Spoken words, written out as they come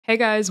Hey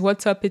guys,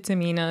 what's up? It's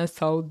Amena.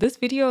 So this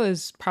video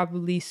is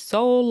probably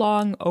so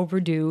long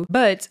overdue,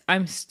 but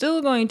I'm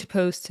still going to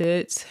post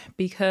it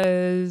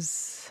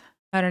because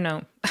I don't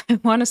know. I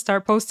want to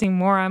start posting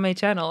more on my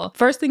channel.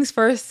 First things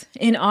first,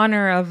 in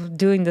honor of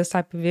doing this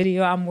type of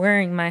video, I'm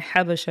wearing my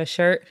Habesha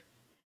shirt.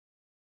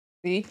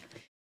 See?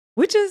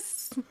 Which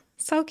is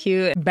so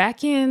cute.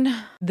 Back in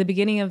the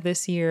beginning of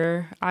this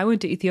year, I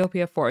went to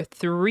Ethiopia for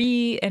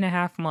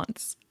 3.5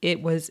 months.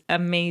 It was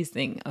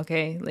amazing,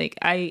 okay? Like,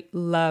 I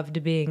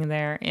loved being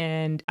there,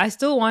 and I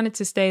still wanted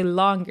to stay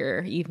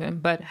longer even,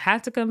 but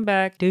had to come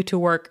back due to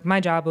work.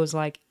 My job was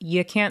like,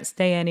 you can't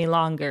stay any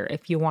longer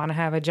if you want to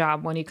have a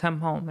job when you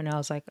come home. And I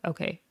was like,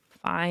 okay,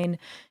 fine.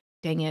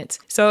 Dang it.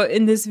 So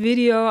in this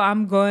video,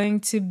 I'm going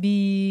to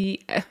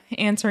be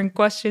answering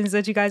questions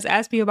that you guys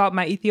asked me about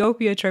my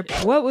Ethiopia trip.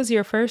 What was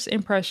your first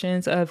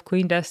impressions of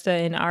Queen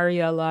Desta and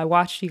Ariella? I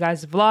watched you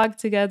guys vlog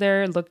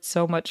together. It looked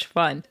so much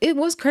fun. It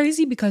was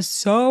crazy because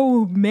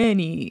so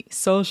many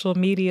social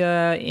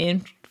media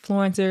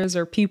influencers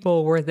or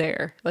people were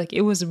there. Like,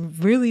 it was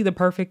really the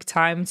perfect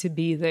time to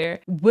be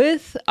there.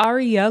 With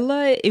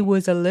Ariella, it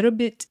was a little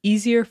bit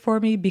easier for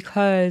me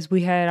because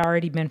we had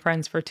already been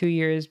friends for 2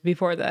 years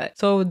before that.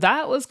 So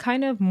that was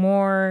kind of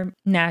more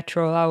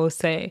natural, I would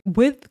say.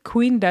 With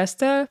Queen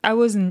Desta, I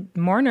was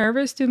more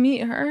nervous to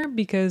meet her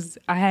because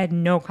I had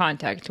no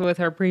contact with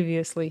her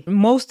previously.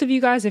 Most of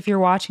you guys, if you're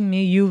watching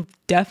me, you've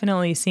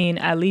definitely seen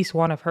at least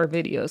one of her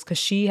videos because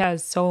she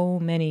has so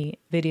many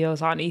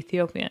videos on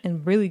Ethiopia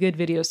and really good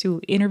videos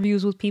too.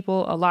 Interviews with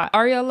people a lot.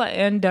 Ariella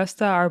and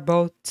Desta are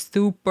both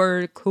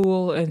super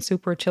cool and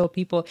super chill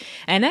people.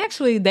 And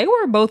actually, they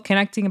were both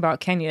connecting about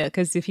Kenya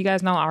because if you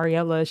guys know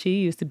Ariella, she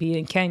used to be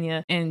in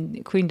Kenya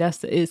and Queen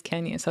Desta is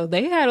Kenyan. So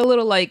they had a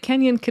little like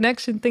Kenyan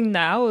connection thing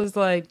that I was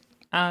like,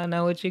 I don't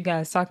know what you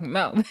guys talking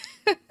about,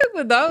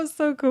 but that was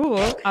so cool.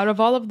 Out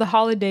of all of the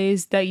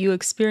holidays that you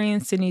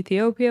experienced in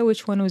Ethiopia,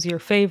 which one was your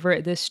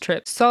favorite this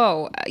trip?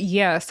 So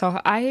yeah,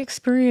 so I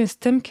experienced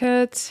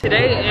Timkat.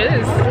 Today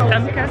is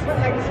Timkat,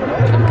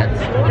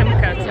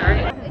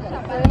 right?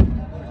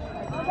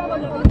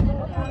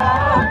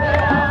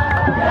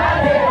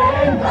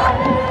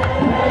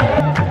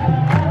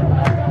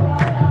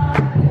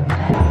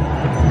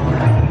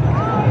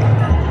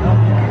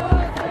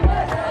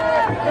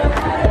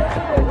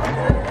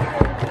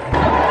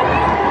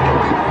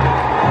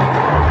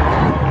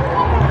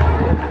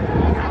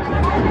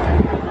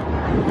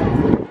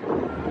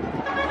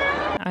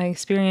 I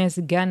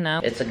experienced Ghana.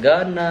 It's a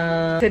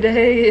Ghana.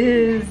 Today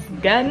is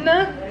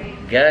Ghana.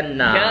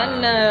 Ghana.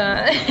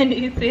 Ghana in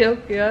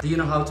Ethiopia. Do you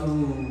know how to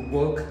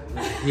walk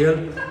here?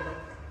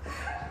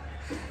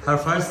 Her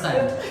first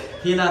time.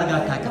 Heel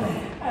arga takam.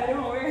 I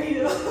don't wear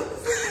heels.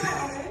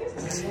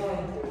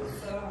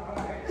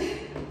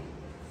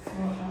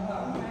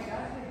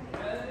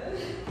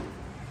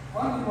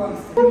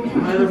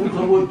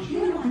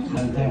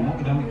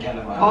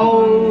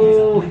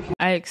 Oh,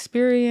 I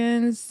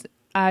experienced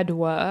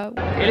Adwa.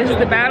 It is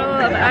the Battle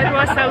of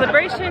Adwa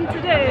celebration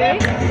today.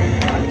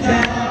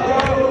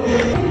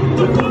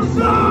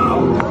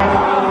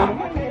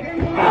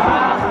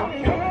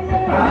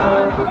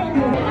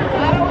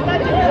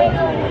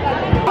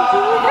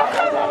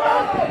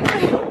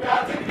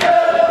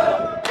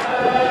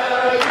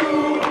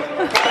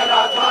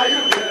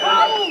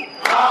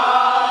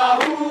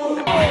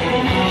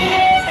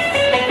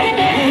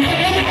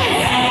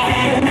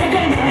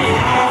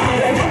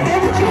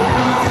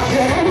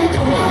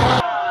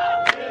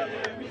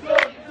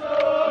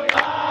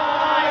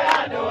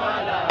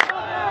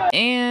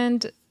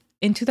 And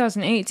in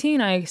 2018,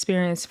 I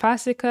experienced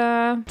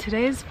Fasika.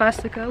 Today is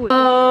Fasika.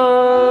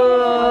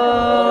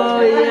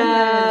 Oh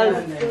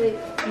yes,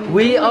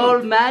 we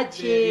all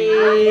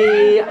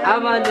matchy.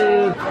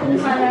 Amanu.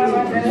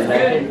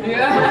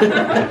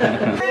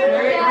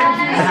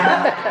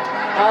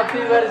 Happy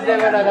birthday,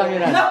 Madam.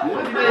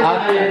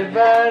 Happy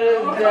birthday.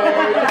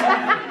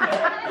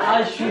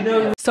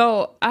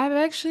 So I've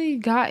actually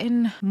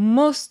gotten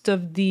most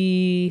of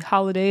the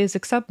holidays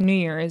except New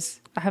Year's.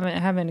 I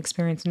haven't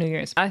experienced New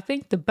Year's. I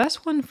think the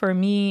best one for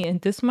me,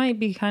 and this might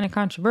be kind of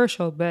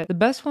controversial, but the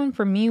best one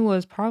for me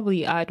was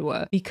probably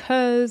Adwa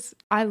because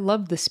I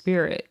love the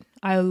spirit.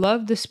 I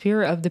love the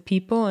spirit of the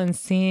people and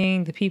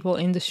seeing the people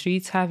in the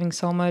streets having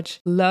so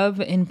much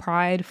love and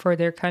pride for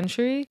their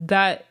country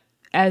that,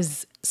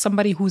 as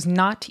somebody who's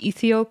not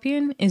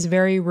Ethiopian, is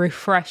very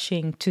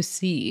refreshing to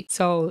see.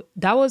 So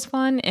that was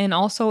fun. And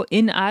also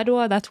in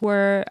Adwa, that's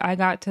where I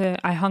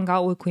hung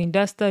out with Queen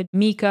Desta,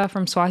 Mika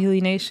from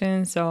Swahili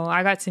Nation. So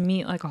I got to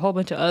meet like a whole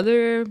bunch of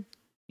other,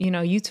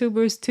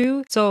 YouTubers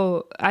too.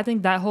 So I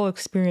think that whole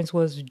experience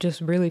was just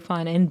really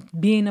fun, and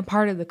being a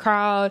part of the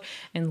crowd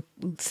and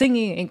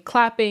singing and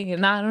clapping,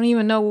 and I don't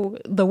even know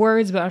the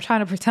words, but I'm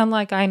trying to pretend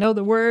like I know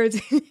the words.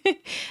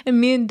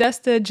 And me and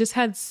Desta just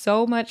had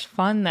so much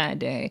fun that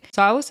day.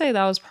 So I would say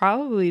that was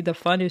probably the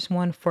funnest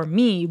one for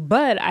me,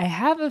 but I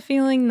have a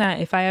feeling that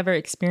if I ever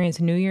experience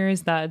New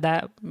Year's,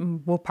 that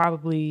will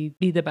probably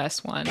be the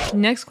best one.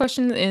 Next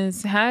question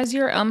is, has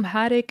your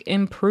Amharic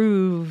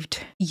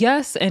improved?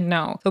 Yes and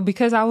no. So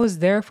because I was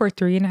there for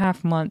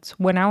 3.5 months.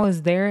 When I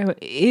was there,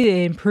 it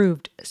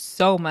improved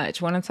so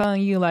much. When I'm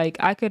telling you, like,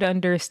 I could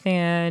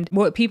understand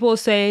what people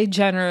say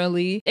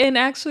generally, and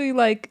actually,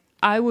 like,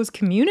 I was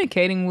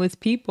communicating with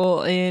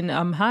people in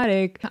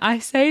Amharic. I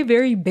say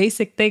very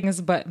basic things,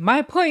 but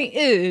my point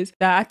is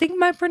that I think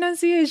my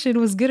pronunciation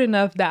was good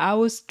enough that I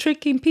was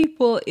tricking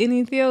people in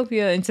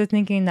Ethiopia into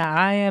thinking that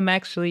I am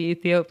actually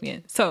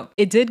Ethiopian. So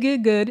it did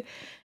get good,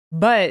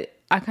 but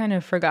I kind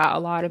of forgot a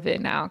lot of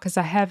it now because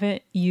I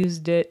haven't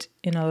used it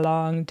in a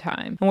long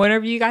time. And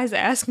whenever you guys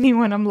ask me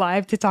when I'm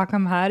live to talk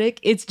Amharic,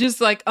 it's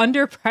just like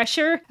under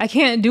pressure. I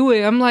can't do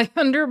it. I'm like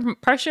under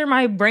pressure.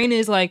 My brain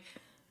is like,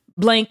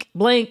 blank,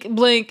 blank,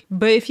 blank.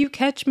 But if you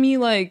catch me,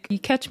 like, you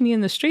catch me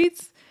in the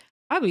streets,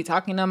 I'll be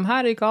talking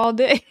Amharic all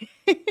day.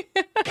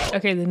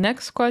 Okay, the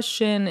next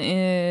question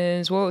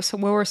is, what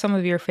were some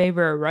of your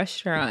favorite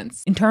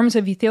restaurants? In terms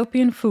of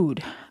Ethiopian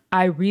food,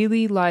 I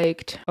really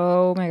liked,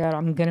 oh my god,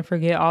 I'm gonna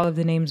forget all of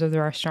the names of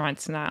the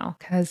restaurants now.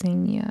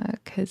 Kazinya.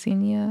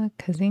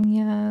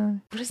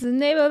 What is the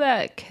name of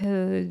that?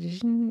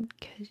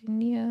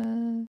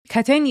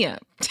 Katenya.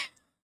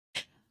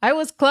 I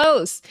was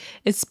close.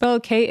 It's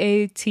spelled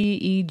Kategna.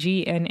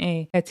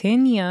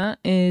 Katenya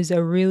is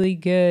a really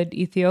good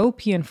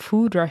Ethiopian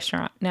food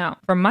restaurant. Now,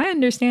 from my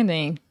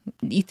understanding,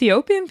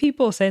 Ethiopian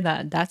people say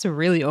that that's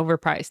really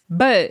overpriced.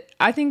 But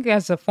I think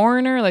as a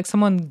foreigner, like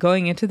someone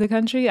going into the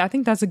country, I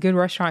think that's a good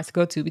restaurant to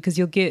go to because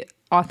you'll get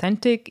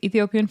authentic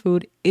Ethiopian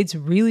food. It's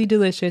really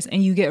delicious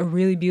and you get a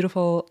really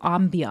beautiful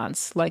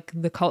ambiance. Like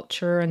the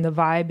culture and the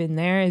vibe in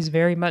there is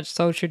very much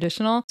so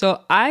traditional. So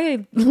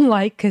I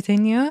like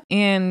Catania.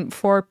 And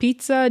for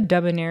pizza,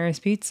 Debonair's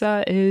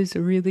Pizza is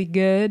really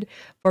good.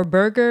 For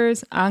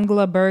burgers,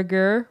 Angla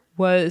Burger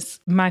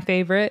was my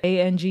favorite,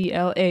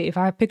 Angla. If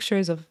I have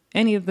pictures of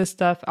any of this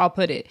stuff, I'll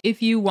put it.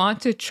 If you want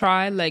to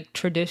try like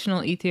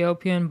traditional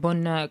Ethiopian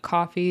bunna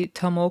coffee,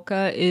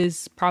 Tomoka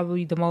is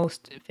probably the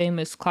most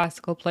famous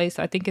classical place.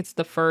 I think it's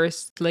the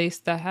first place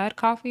that had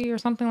coffee or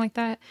something like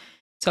that.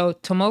 So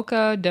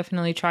Tomoka,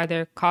 definitely try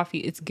their coffee.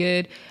 It's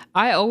good.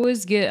 I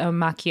always get a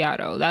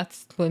macchiato.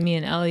 That's what me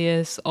and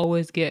Elias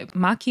always get.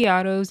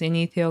 Macchiatos in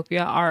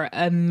Ethiopia are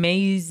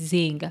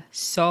amazing.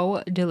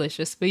 So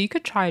delicious. But you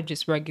could try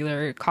just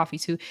regular coffee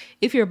too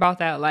if you're about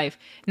that life.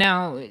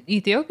 Now,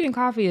 Ethiopian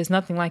coffee is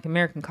nothing like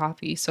American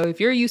coffee. So if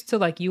you're used to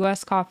like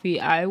US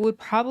coffee, I would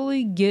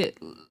probably get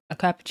a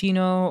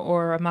cappuccino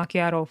or a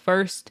macchiato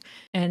first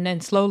and then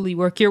slowly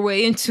work your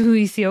way into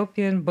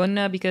Ethiopian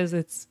bunna because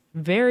it's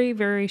very,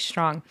 very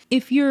strong.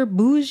 If you're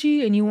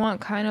bougie and you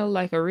want kind of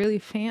like a really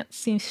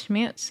fancy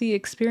schmancy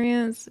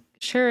experience,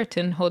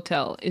 Sheraton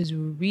Hotel is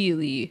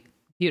really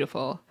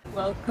beautiful.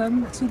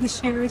 Welcome to the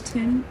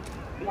Sheraton.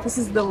 This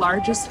is the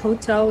largest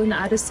hotel in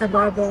Addis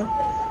Ababa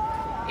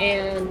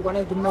and one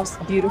of the most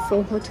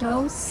beautiful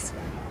hotels.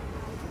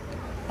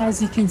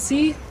 As you can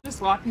see,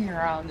 just walking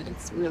around,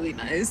 it's really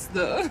nice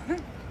though.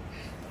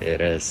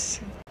 It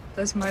is.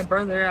 That's my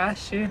brother,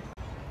 Ashu.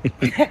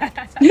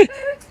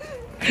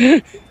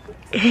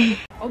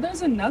 Oh,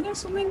 there's another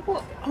swimming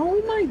pool.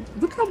 Oh my,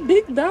 look how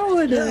big that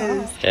one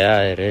is.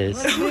 Yeah, it is.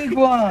 What a big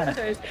one.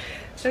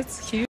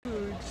 That's huge.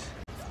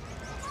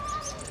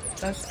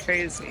 That's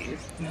crazy.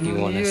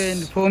 You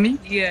and for me?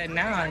 Yeah,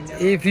 now I know.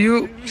 If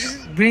you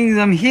bring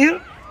them here,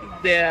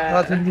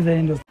 Yeah. that will be the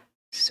end of it.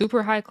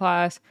 Super high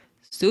class,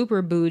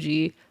 super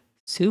bougie,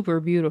 super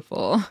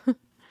beautiful.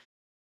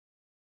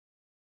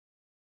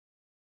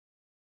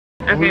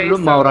 Okay, so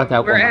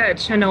we're at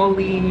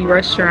Chinoli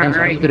restaurant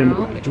right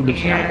now,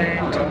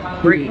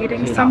 and we're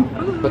eating some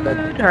food.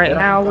 Right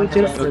now,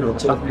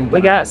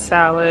 we got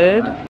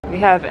salad. We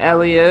have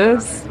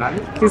Elias.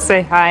 You can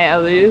say hi,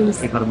 Elias.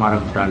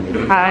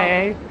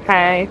 Hi,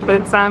 hi,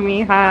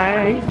 Fatsami,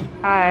 hi,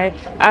 hi.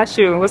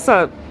 Ashu, what's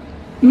up?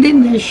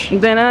 Danish.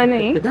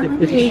 Denani.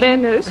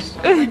 Danish.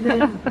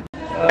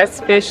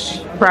 That's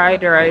fish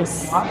fried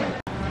rice.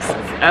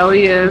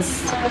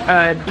 Elias,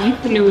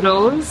 beef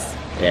noodles.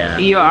 Yeah.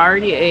 You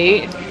already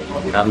ate.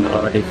 I'm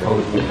already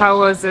full. How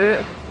was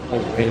it?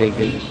 Really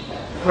good.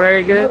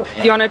 Very good.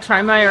 You want to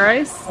try my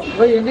rice?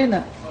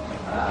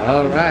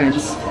 All right.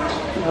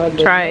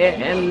 Try it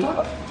and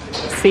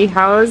see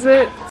how is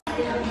it?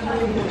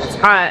 It's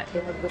hot.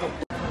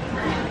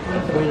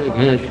 Really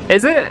good.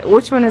 Is it?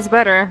 Which one is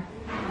better?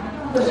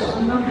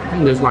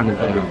 This one is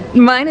better.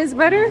 Mine is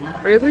better?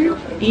 Really?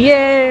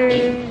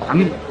 Yay! I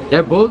mean,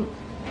 they're both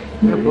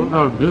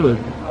are good.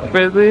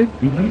 Really?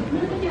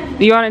 Mm-hmm.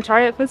 Do you want to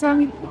try it for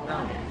something?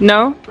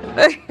 No?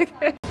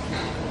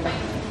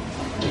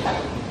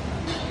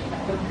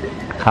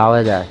 How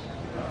is that?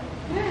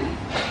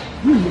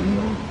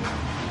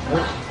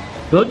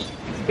 Good?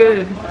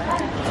 Good.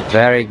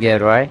 Very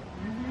good, right?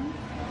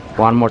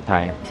 One more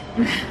time.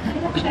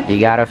 You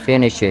gotta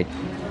finish it.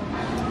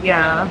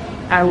 Yeah,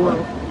 I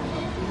will.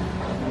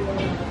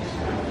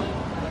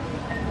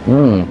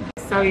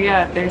 So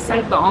yeah, they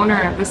said the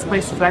owner of this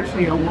place is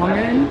actually a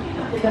woman,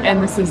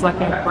 and this is like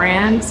a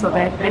brand, so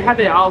they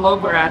have it all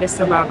over Addis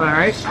Ababa,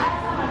 right?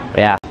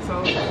 Yeah.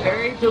 So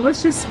very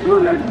delicious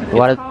food.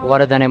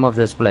 What is the name of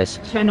this place?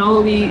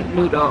 Chinoli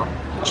noodle.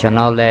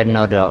 Channel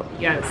noodle.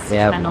 Yes.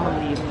 Yep.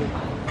 Cannoli.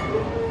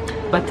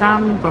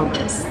 Batam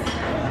Gomez.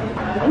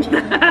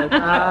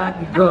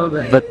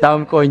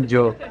 Batam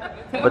Konjo.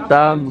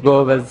 Batam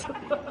Gomez.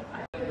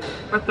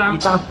 Batam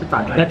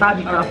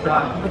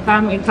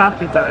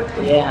Itapita.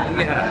 Yeah.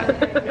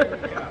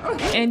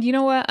 And you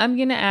know what? I'm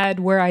gonna add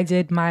where I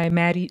did my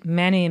mani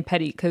and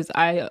pedi because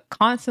I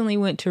constantly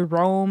went to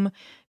Rome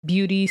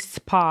Beauty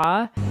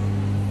Spa.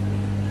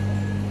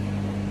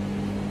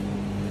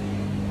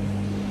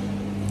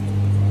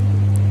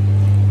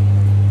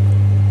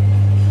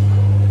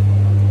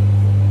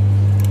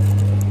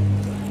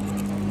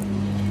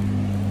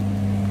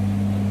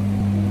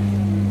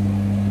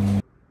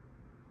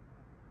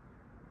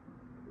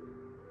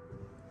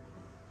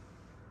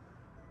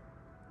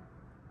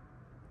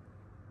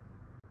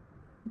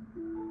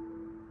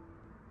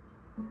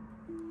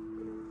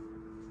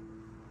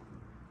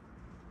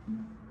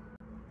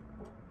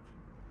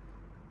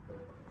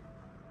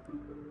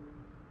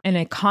 And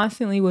I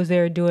constantly was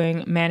there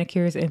doing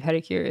manicures and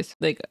pedicures,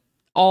 like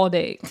all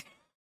day.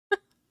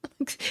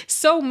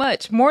 So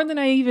much more than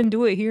I even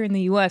do it here in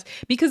the US,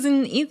 because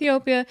in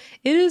Ethiopia,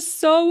 it is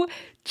so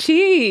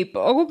cheap.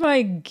 Oh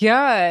my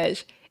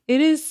gosh. It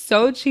is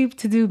so cheap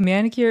to do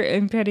manicure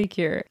and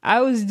pedicure.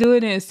 I was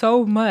doing it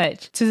so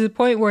much to the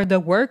point where the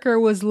worker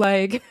was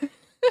like,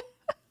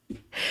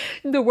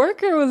 the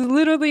worker was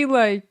literally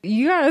like,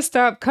 you gotta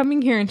stop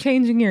coming here and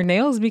changing your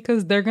nails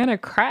because they're gonna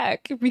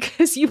crack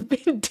because you've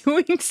been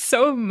doing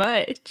so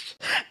much.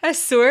 I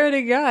swear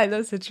to God,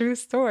 that's a true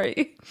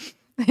story.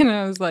 And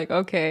I was like,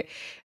 okay.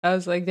 I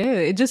was like, dude,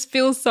 it just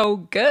feels so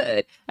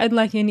good. And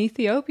like in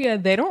Ethiopia,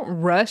 they don't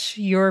rush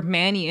your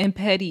mani and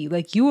pedi.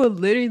 Like you will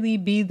literally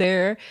be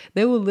there.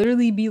 They will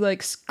literally be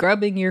like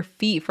scrubbing your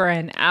feet for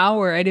an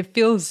hour and it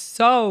feels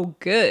so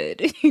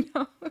good, you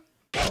know?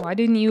 Why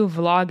didn't you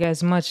vlog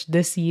as much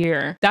this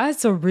year?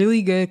 That's a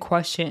really good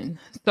question.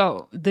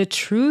 So the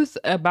truth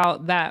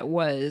about that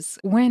was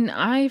when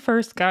I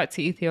first got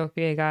to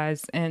Ethiopia,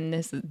 guys, and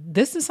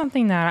this is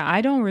something that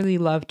I don't really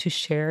love to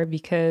share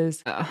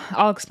because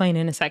I'll explain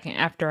in a second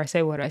after I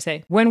say what I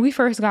say. When we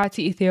first got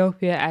to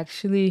Ethiopia,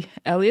 actually,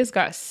 Elias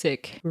got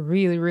sick,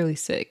 really, really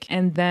sick.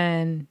 And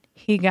then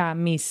he got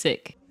me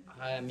sick.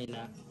 Hi,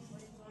 Amena.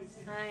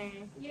 Hi.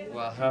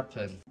 What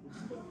happened?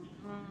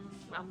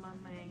 I'm on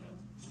my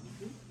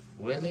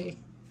Really?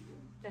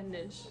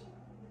 finish.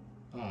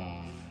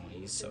 Oh,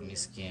 you're so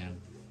miskin.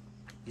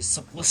 You're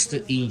supposed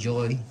to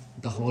enjoy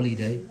the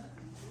holiday.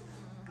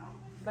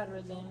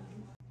 Better than.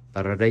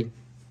 Saturday?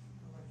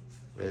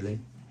 Really?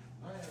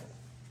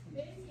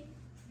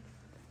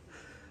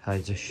 Hi,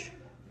 Josh.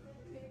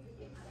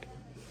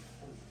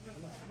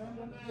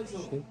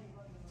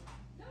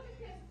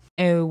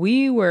 And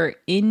we were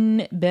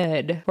in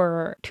bed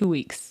for 2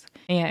 weeks.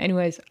 Yeah,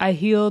 anyways, I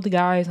healed,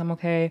 guys. I'm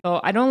okay. So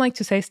I don't like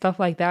to say stuff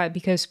like that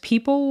because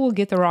people will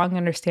get the wrong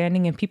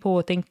understanding and people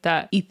will think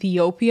that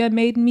Ethiopia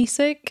made me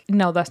sick.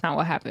 No, that's not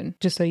what happened.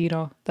 Just so you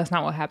know, that's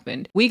not what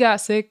happened. We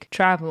got sick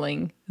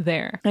traveling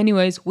there.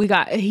 Anyways, we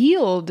got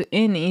healed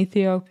in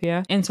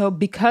Ethiopia. And so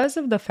because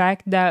of the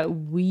fact that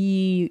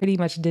we pretty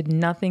much did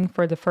nothing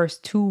for the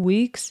first 2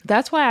 weeks,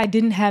 that's why I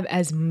didn't have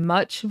as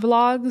much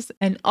vlogs.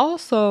 And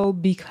also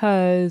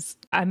because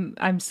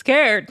I'm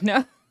scared.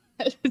 No.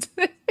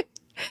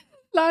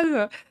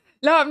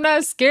 No, I'm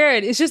not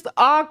scared. It's just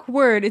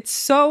awkward. It's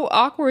so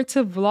awkward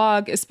to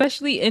vlog,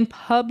 especially in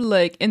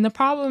public. And the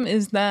problem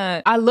is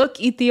that I look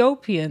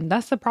Ethiopian.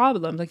 That's the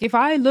problem. Like if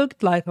I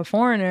looked like a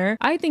foreigner,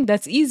 I think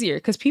that's easier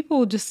because people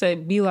will just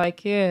be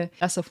like, yeah,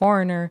 that's a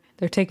foreigner.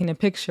 They're taking a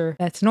picture.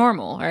 That's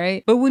normal, all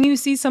right? But when you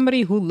see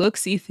somebody who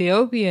looks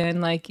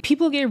Ethiopian, like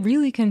people get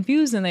really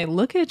confused and they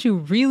look at you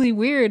really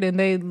weird and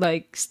they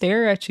like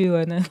stare at you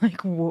and then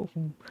like, whoa.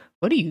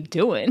 What are you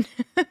doing?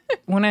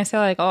 When I say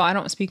like, oh, I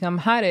don't speak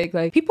Amharic,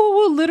 like people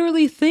will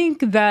literally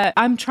think that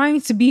I'm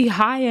trying to be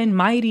high and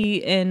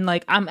mighty and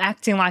like I'm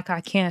acting like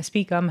I can't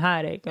speak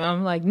Amharic. And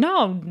I'm like,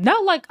 no,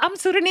 like I'm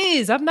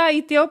Sudanese. I'm not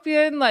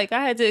Ethiopian. Like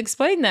I had to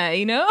explain that,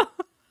 you know?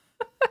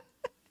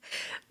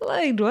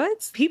 Like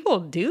what? People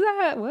do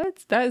that?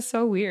 What? That's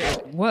so weird.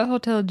 What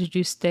hotel did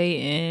you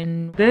stay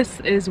in? This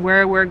is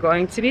where we're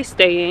going to be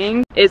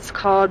staying. It's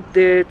called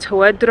the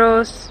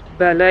Tewedros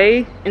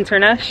Ballet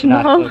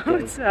International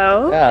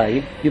Hotel.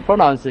 Yeah, you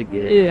pronounce it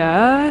good.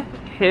 Yeah,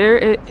 here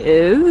it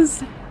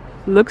is.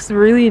 Looks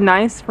really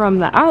nice from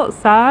the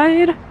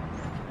outside.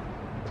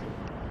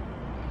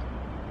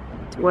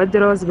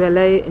 Tewedros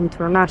Ballet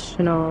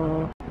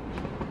International.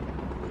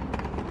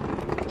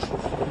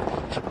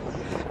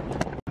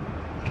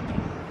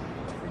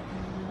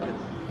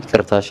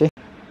 Kartashi?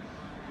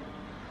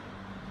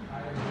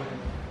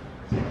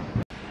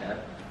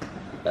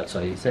 That's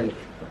what you said.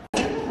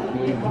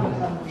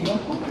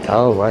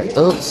 Oh, right.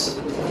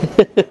 Oops.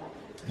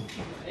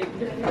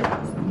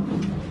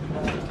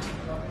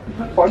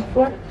 Fourth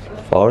floor?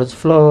 Fourth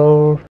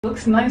floor.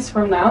 Looks nice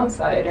from the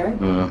outside, right?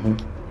 Mm-hmm.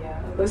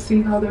 Yeah, let's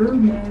see how the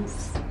room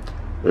is.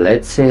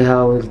 Let's see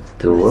how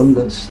the room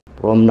looks.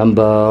 Room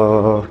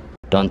number...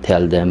 Don't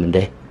tell them,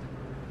 they.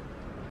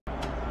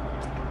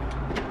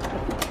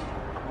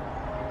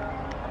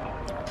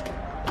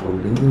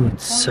 Ooh,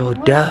 it's so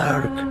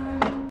dark.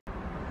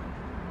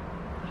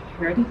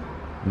 Ready?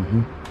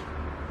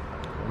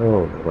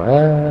 All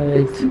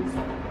right.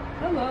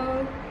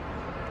 Hello.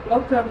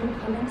 Welcome.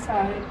 Come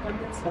inside. Come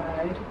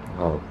inside.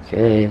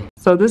 Okay.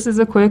 So this is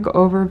a quick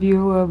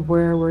overview of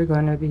where we're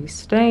going to be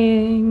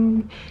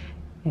staying.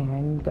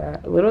 And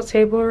a little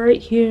table right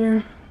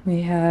here.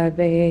 We have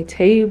a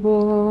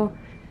table,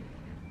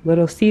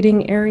 little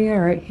seating area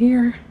right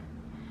here.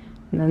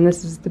 And then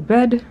this is the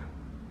bed,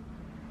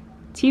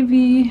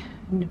 TV,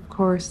 and of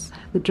course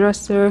the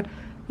dresser.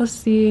 Let's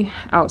see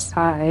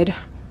outside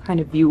what kind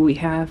of view we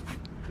have.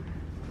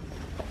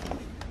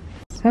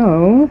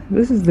 So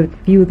this is the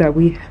view that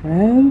we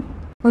have.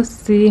 Let's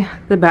see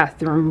the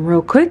bathroom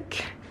real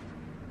quick.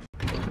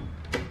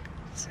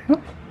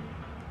 So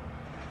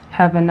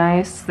have a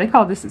nice, they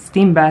call this a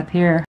steam bath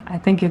here. I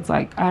think it's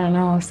like, I don't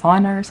know, a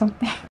sauna or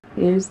something.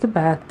 Here's the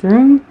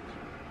bathroom.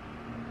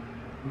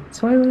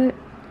 Toilet.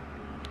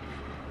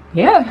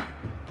 Yeah.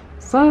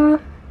 So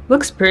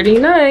looks pretty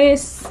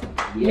nice.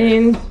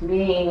 Yes.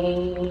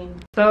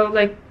 So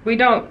like we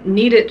don't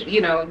need it,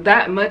 you know,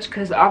 that much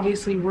because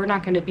obviously we're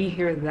not going to be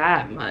here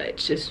that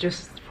much. It's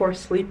just for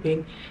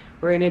sleeping.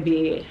 We're going to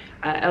be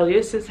at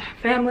Elias's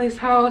family's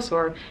house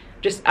or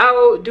just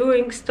out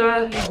doing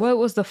stuff. What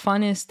was the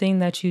funnest thing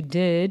that you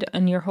did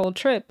on your whole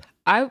trip?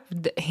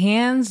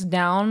 Hands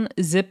down,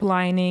 zip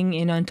lining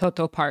in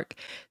Antoto Park.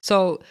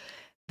 So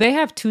they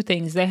have two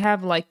things. They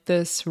have like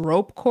this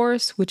rope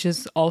course, which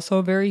is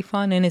also very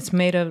fun, and it's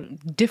made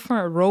of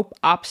different rope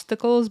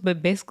obstacles,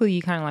 but basically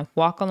you kind of like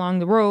walk along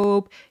the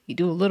rope, you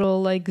do a little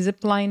like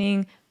zip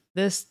lining,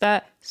 this,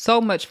 that.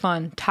 So much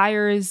fun.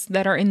 Tires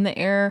that are in the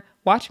air.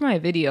 Watch my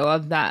video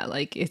of that.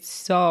 Like, it's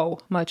so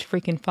much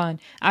freaking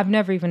fun. I've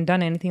never even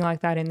done anything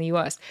like that in the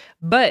US.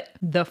 But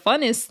the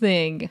funnest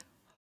thing,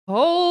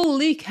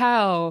 holy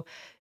cow,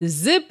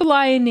 zip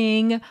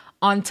lining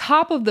on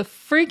top of the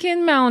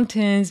freaking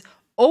mountains,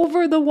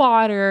 over the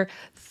water,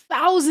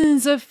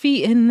 thousands of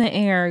feet in the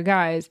air,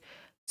 guys.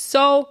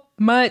 So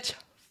much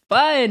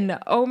fun.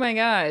 Oh my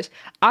gosh.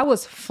 I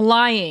was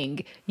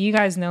flying. You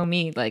guys know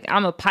me. Like,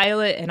 I'm a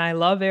pilot and I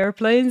love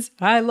airplanes.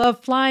 I love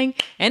flying.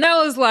 And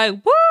I was like,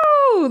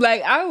 woo!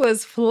 Like, I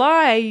was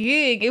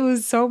flying. It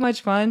was so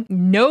much fun.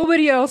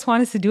 Nobody else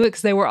wanted to do it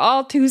because they were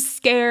all too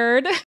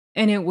scared.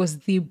 And it was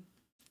the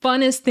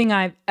funnest thing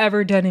I've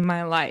ever done in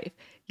my life.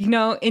 You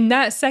know, in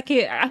that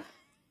second,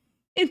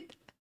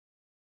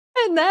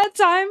 in that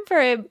time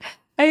frame,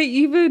 I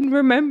even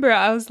remember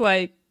I was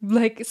like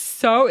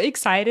so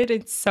excited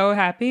and so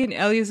happy. And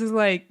Elias is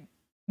like,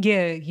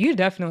 yeah, you're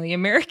definitely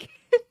American.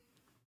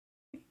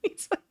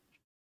 He's like,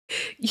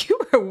 you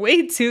were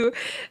way too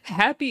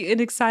happy and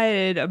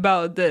excited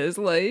about this.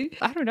 Like,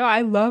 I don't know.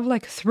 I love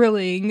like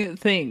thrilling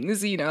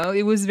things, you know,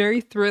 it was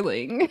very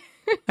thrilling.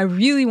 I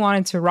really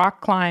wanted to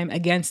rock climb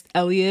against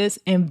Elias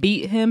and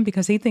beat him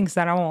because he thinks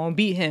that I won't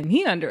beat him.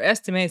 He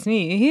underestimates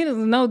me. He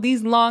doesn't know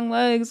these long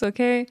legs,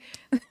 okay?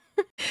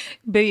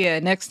 But yeah,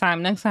 next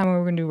time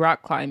we're gonna do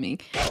rock climbing.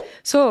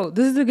 So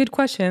this is a good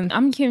question.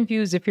 I'm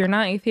confused. If you're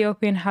not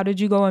Ethiopian, how did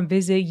you go and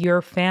visit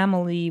your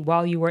family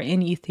while you were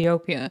in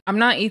Ethiopia? I'm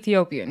not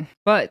Ethiopian,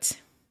 but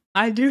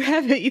I do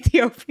have an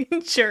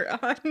Ethiopian shirt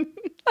on.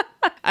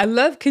 I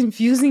love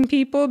confusing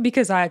people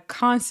because I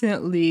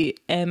constantly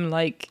am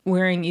like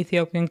wearing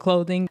Ethiopian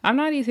clothing. I'm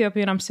not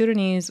Ethiopian, I'm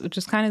Sudanese, which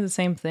is kind of the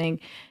same thing.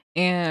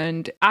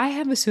 And I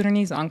have a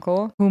Sudanese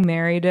uncle who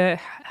married a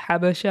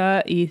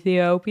Habesha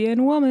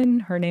Ethiopian woman.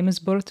 Her name is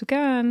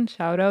Burtukan.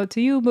 Shout out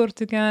to you,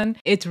 Burtukan.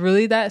 It's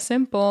really that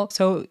simple.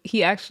 So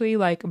he actually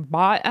like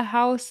bought a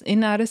house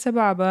in Addis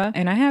Ababa,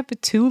 and I have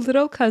two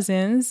little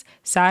cousins,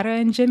 Sarah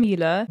and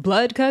Jamila,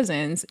 blood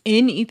cousins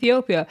in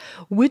Ethiopia,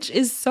 which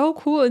is so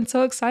cool and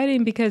so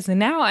exciting because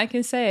now I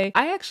can say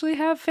I actually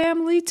have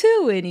family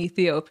too in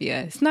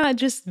Ethiopia. It's not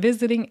just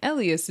visiting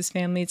Elias's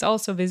family, it's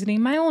also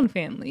visiting my own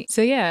family.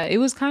 So yeah, it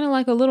was kind of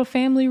like a little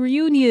family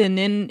reunion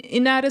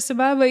in Addis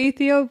Ababa,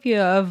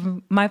 Ethiopia,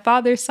 of my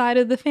father's side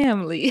of the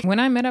family. When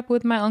I met up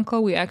with my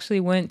uncle, we actually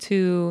went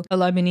to a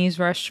Lebanese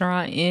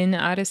restaurant in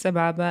Addis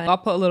Ababa. I'll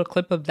put a little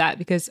clip of that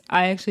because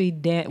I actually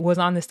was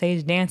on the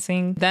stage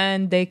dancing.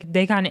 Then they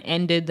kind of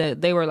ended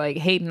that. They were like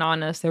hating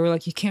on us. They were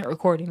like, you can't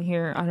record in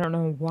here. I don't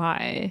know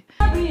why.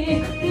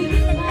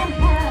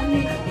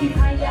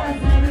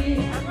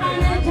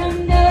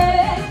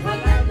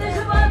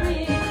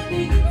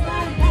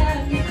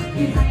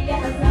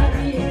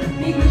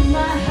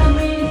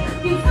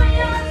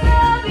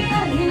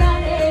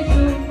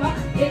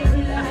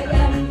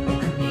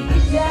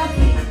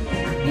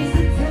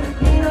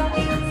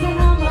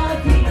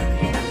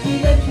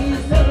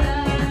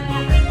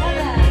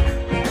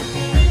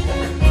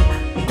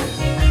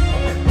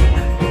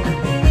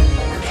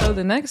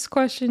 The next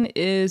question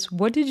is,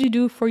 what did you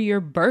do for your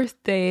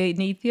birthday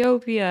in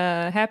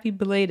Ethiopia? Happy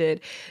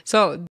belated.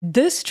 So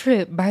this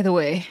trip, by the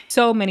way,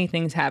 so many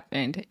things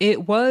happened.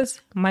 It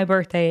was my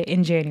birthday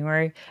in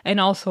January, and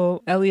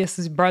also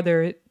Elias's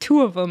brother,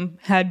 two of them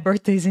had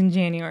birthdays in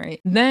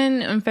January.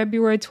 Then on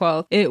February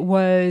 12th, it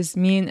was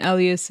me and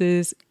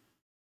Elias's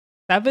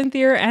 7th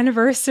year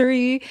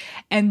anniversary.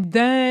 And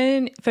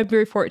then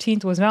February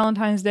 14th was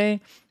Valentine's Day.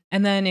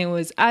 And then it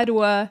was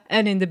Adwa.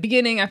 And in the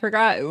beginning, I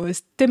forgot, it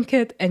was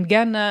Timkit and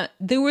Ganna.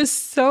 There was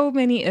so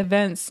many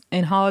events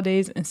and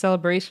holidays and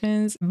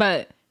celebrations.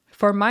 But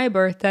for my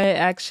birthday,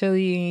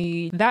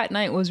 actually, that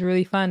night was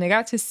really fun. I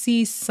got to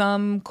see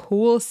some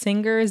cool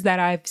singers that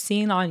I've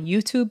seen on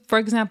YouTube. For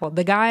example,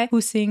 the guy who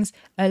sings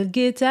Al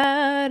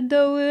Guitar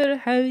Dawir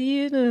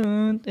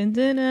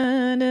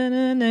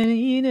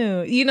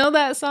you know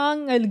that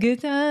song, Al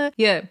Guitar?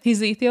 Yeah, he's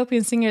the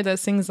Ethiopian singer that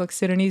sings like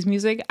Sudanese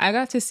music. I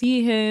got to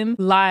see him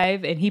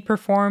live and he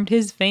performed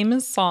his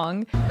famous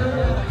song.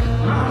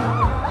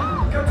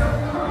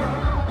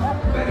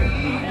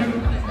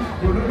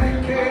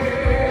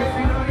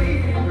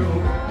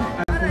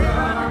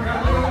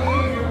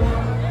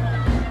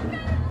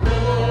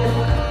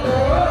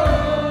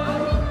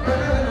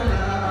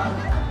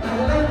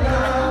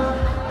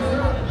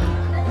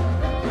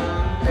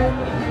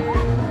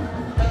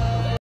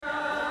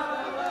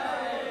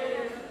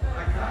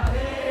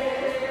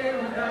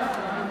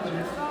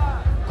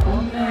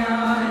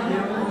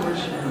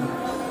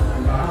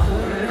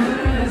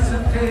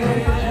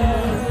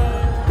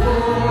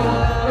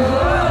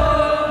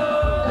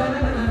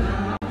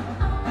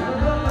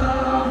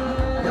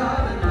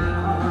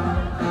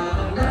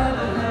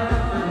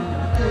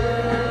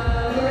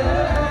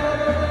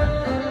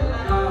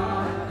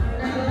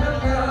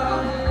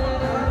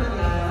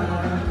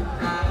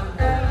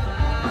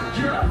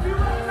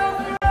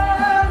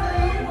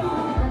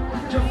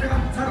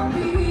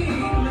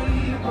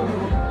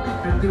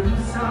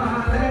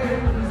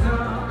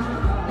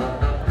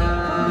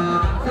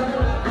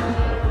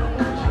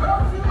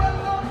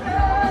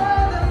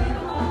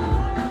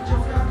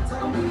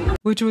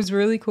 Which was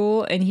really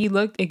cool. And he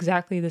looked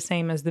exactly the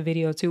same as the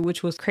video too,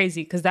 which was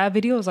crazy because that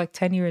video was like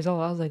 10 years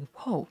old. I was like,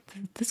 whoa,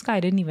 this guy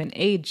didn't even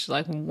age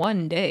like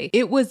one day.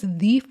 It was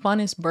the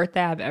funnest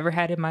birthday I've ever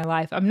had in my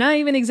life. I'm not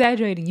even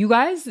exaggerating. You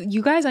guys,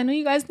 I know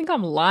you guys think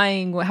I'm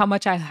lying how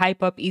much I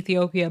hype up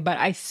Ethiopia, but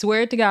I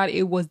swear to God,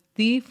 it was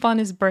the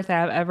funnest birthday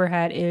I've ever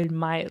had in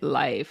my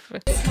life.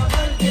 It's my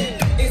birthday.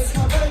 It's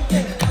my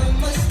birthday. I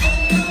must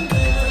spend my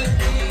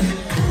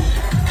birthday.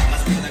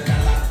 Must be the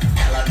gala.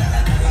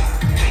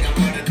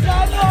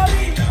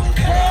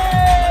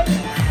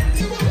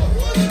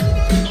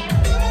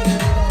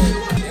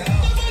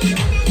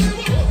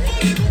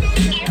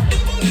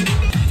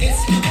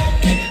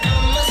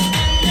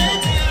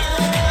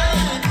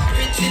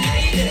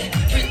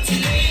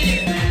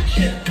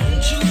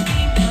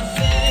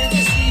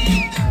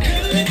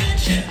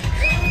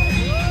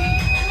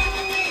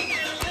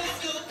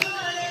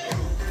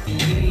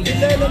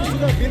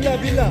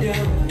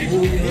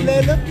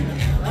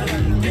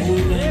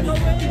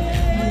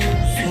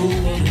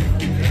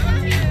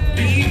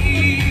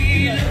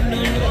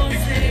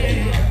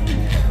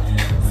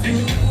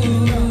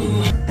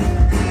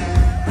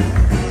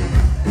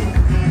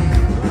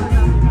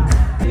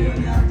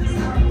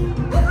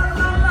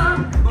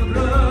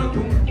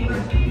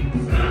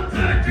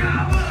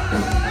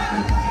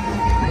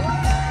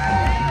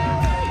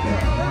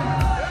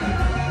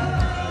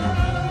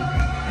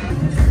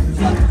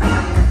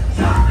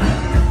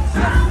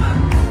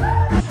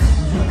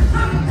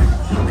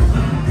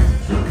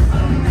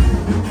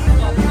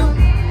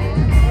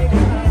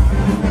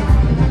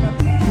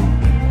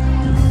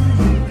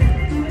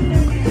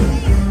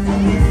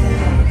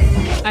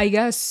 I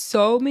got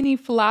so many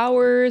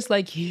flowers,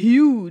 like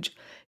huge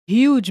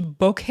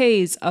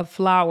bouquets of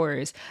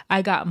flowers.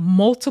 I got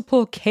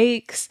multiple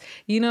cakes.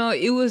 You know,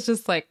 it was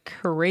just like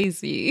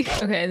crazy.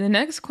 Okay, the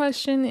next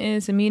question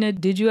is, Amena,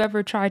 did you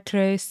ever try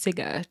tres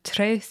siga?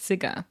 Tres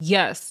siga.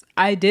 Yes,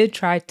 I did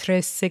try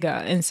tres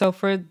siga. And so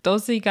for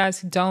those of you guys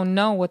who don't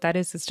know what that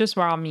is, it's just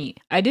raw meat.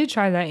 I did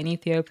try that in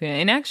Ethiopia,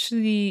 and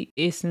actually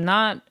it's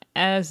not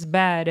as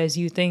bad as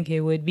you think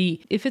it would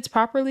be. If it's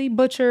properly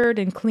butchered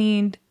and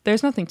cleaned,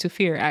 there's nothing to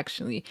fear,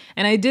 actually.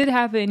 And I did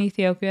have it in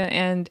Ethiopia,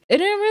 and it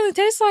didn't really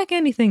taste like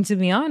anything, to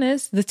be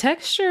honest. The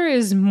texture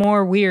is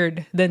more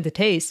weird than the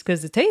taste,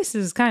 because the taste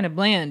is kind of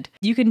bland.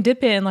 You can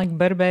dip it in like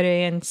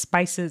berbere and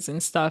spices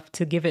and stuff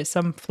to give it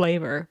some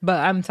flavor.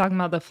 But I'm talking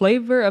about the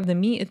flavor of the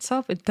meat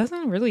itself. It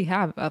doesn't really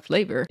have a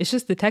flavor. It's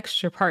just the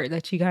texture part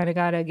that you kind of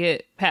gotta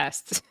get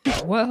past.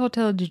 What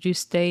hotel did you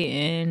stay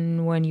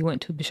in when you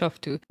went to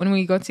Bishoftu? When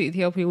we go to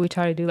Ethiopia, we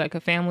try to do like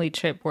a family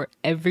trip where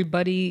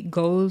everybody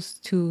goes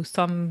to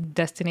some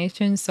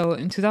destination. So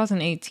in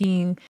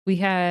 2018, we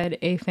had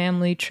a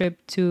family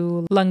trip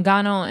to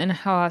Langano and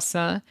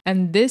Hawassa.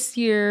 And this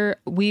year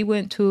we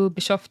went to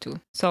Bishoftu.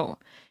 So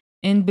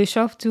in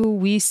Bishoftu,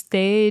 we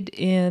stayed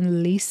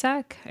in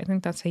Lisak. I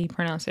think that's how you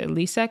pronounce it.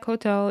 Lisak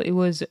Hotel. It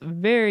was a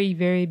very,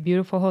 very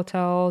beautiful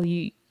hotel.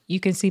 You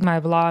can see my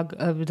vlog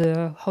of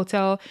the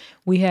hotel.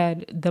 We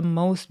had the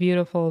most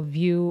beautiful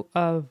view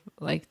of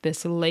like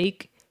this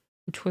lake,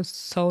 which was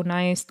so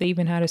nice. They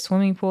even had a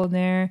swimming pool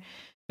there.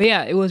 But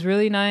yeah, it was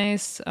really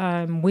nice.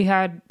 We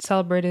had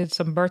celebrated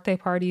some birthday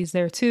parties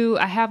there too.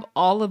 I have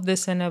all of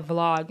this in a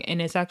vlog,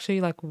 and it's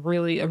actually like a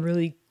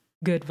really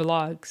good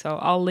vlog, so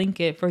I'll link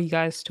it for you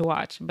guys to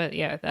watch. But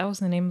yeah, that was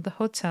the name of the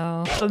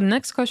hotel. So the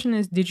next question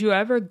is, did you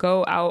ever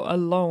go out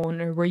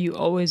alone, or were you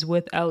always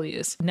with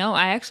Elias? No,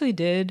 I actually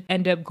did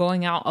end up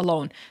going out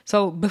alone.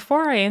 So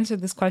before I answer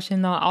this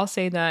question though, I'll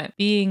say that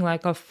being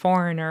like a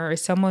foreigner or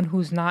someone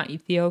who's not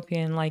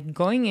Ethiopian, like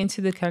going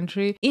into the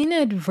country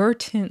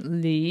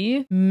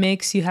inadvertently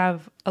makes you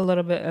have a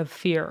little bit of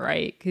fear,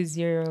 right? Because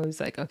you're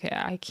always like, okay,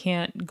 I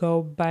can't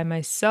go by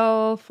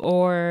myself.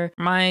 Or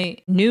my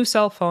new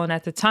cell phone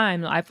at the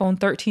time, the iPhone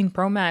 13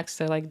 Pro Max,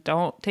 they're like,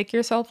 don't take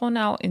your cell phone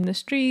out in the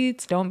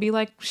streets. Don't be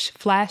like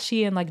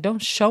flashy, and like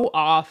don't show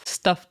off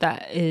stuff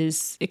that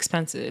is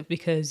expensive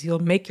because you'll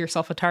make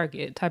yourself a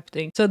target type of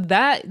thing. So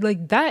that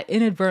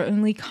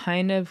inadvertently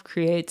kind of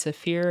creates a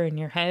fear in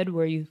your head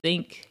where you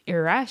think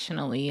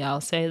irrationally, I'll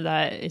say,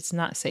 that it's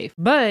not safe.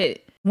 But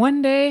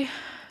one day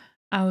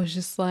I was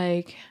just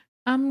like,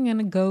 I'm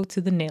gonna go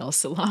to the nail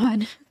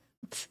salon.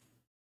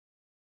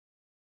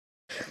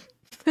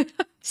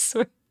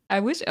 So I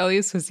wish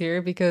Elias was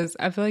here because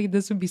I feel like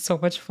this would be so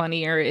much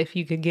funnier if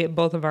you could get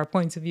both of our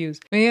points of views.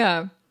 But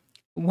yeah,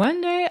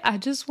 one day I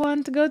just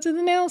wanted to go to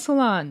the nail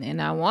salon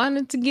and I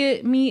wanted to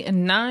get me a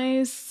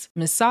nice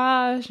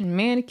massage and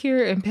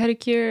manicure and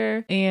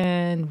pedicure,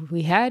 and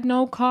we had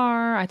no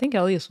car. I think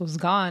Elias was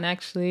gone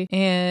actually,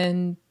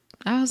 and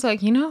I was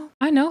like, you know,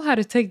 I know how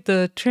to take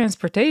the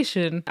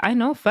transportation. I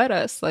know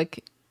FedEx,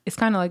 like it's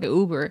kind of like an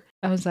Uber.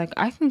 I was like,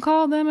 I can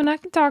call them and I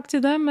can talk to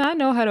them. I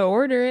know how to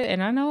order it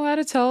and I know how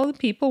to tell the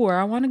people where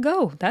I want to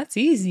go. That's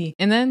easy.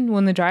 And then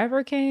when the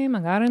driver came, I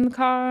got in the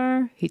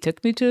car. He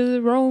took me to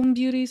the Rome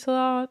beauty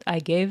salon. I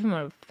gave him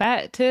a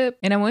fat tip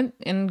and I went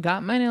and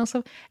got my nails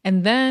off.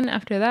 And then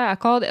after that, I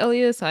called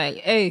Elias like,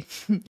 hey,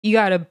 you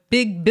got a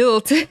big bill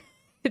to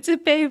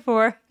pay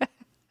for.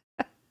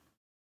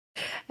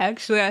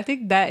 Actually, I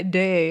think that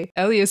day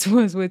Elias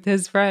was with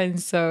his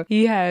friends, so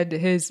he had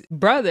his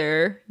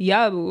brother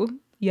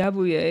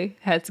Yabuye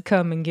had to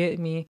come and get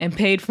me and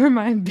paid for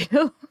my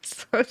bill.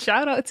 So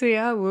shout out to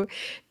Yabu.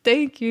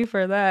 Thank you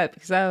for that,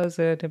 because that was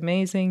an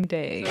amazing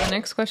day. So the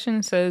next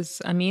question says,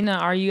 Amena,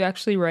 are you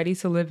actually ready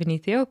to live in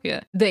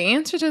Ethiopia? The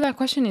answer to that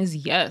question is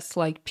yes.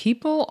 Like,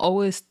 people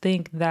always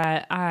think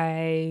that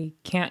I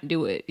can't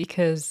do it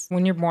because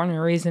when you're born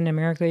and raised in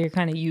America, you're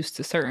kind of used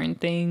to certain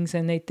things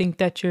and they think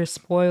that you're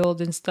spoiled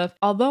and stuff.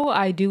 Although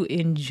I do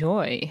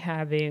enjoy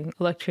having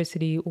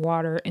electricity,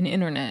 water, and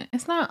internet,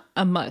 it's not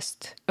a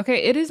must.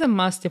 Okay, it is a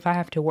must if I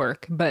have to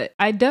work, but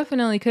I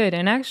definitely could.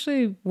 And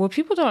actually, what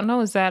people don't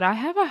know is that I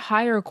have a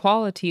higher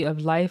quality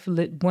of life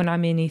when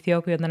I'm in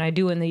Ethiopia than I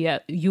do in the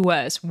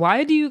US.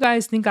 Why do you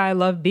guys think I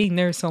love being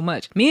there so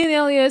much? Me and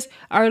Elias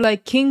are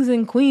like kings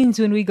and queens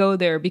when we go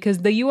there because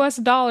the US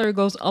dollar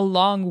goes a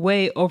long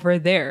way over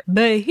there.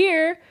 But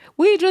here,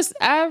 we just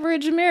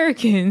average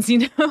Americans,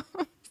 you know?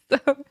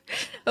 So,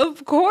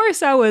 of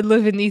course I would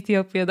live in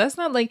Ethiopia. That's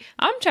not like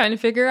I'm trying to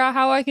figure out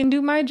how I can do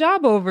my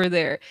job over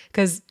there.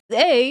 Because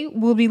A,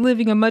 we'll be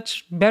living a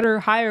much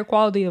better, higher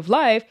quality of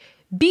life.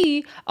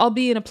 B, I'll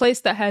be in a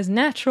place that has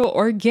natural,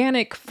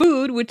 organic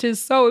food, which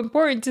is so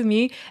important to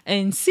me.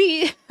 And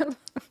C,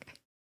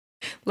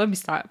 let me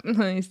stop.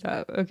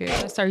 Okay.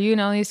 First, are you and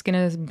Elias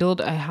gonna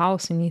build a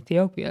house in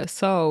Ethiopia?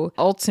 So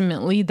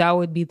ultimately, that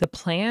would be the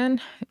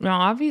plan. Now,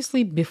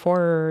 obviously,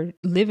 before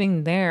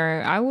living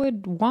there, I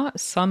would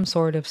want some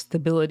sort of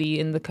stability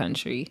in the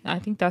country. I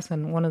think that's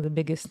one of the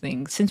biggest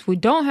things. Since we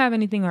don't have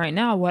anything right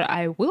now, what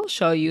I will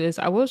show you is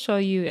I will show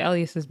you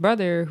Elias's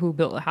brother who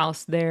built a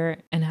house there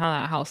and how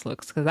that house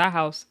looks, because that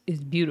house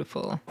is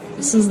beautiful.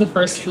 This is the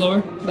first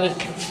floor, but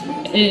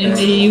in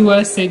the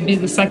US, it'd be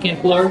the second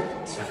floor.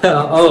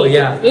 Oh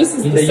yeah. This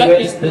is in the the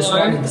second US, this floor.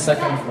 one is the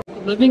second floor.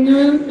 Living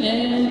room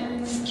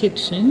and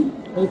kitchen,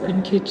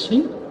 open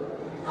kitchen.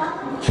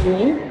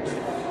 Cool.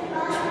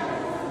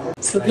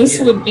 So this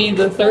would be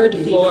the third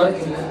floor.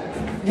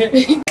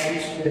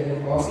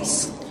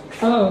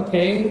 Oh,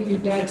 okay. Your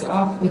dad's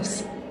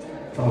office.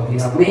 Oh,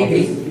 yeah.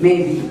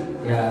 Maybe.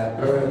 Yeah.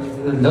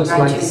 Looks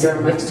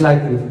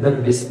like a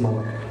little bit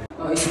small.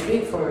 Oh, it's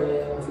big for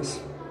office.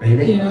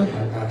 Really? Yeah.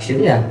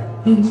 Actually, yeah.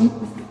 Mm-hmm.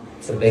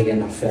 It's a big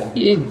enough. Yeah.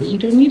 You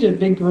don't need a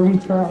big room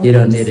for office. You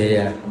don't need it,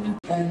 yeah.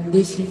 And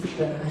this is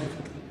the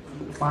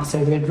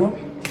master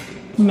bedroom.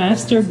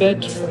 Master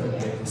bedroom.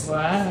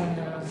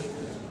 Wow.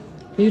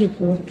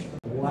 Beautiful.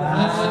 Wow.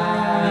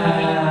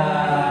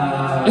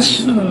 Wow. I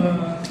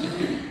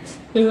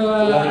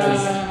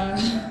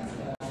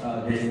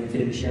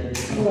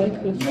like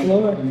the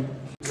floor.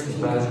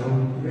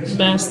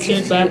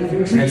 Master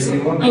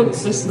bathroom. Oh,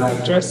 this is the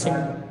dressing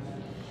room.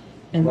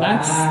 And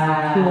that's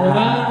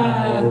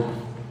wow.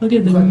 Look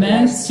at the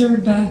master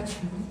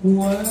bathroom.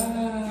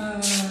 Wow.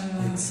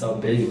 It's so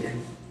big.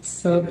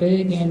 So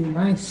big and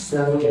nice.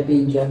 So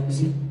big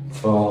jacuzzi.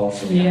 Oh.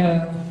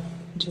 Yeah.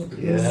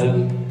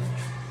 Jacuzzi.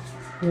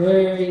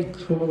 Very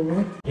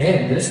cool.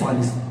 Yeah, this one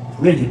is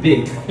really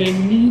big.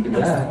 Really?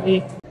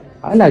 Yeah.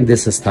 I like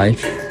this style.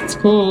 It's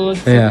cool.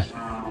 It's Yeah.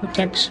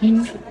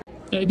 protection.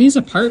 Are these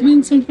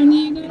apartments in front of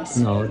you guys?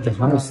 No, the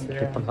house.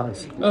 The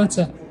house. Oh, it's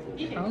a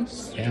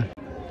house? Yeah.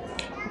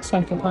 It's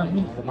like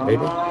apartment.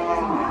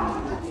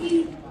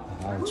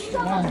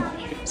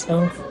 Yeah.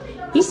 So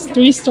this is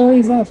 3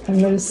 stories up,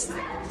 and there's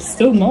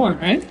still more,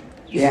 right?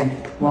 Yeah.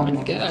 Oh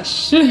my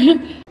gosh.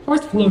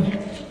 Fourth floor.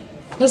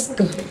 Let's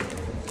go.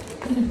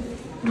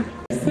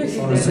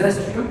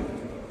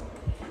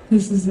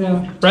 This is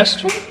a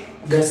restaurant?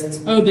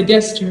 Guest. Oh, the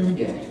guest room.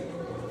 Yeah.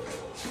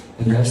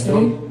 The guest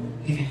room.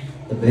 Yeah.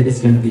 The bed is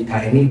gonna be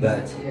tiny,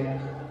 but yeah,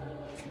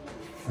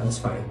 that's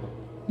fine.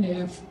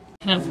 Yeah.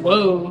 And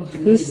whoa,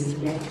 this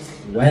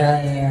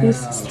Wow.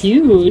 is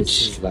huge.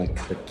 This is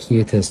like the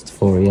cutest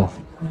for you.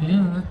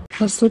 Yeah.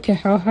 Let's look at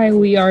how high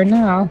we are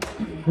now.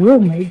 Oh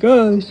my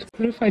gosh.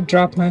 What if I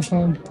drop my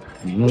phone?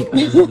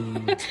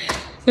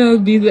 That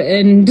would be the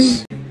end.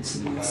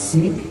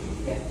 Sink,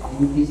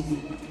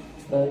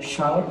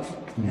 shower,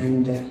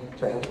 and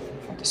toilet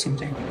at the same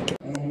time.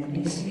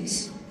 And this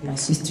is my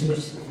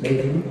sister's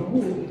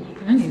bedroom.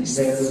 Nice.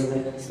 There's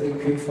a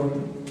crib for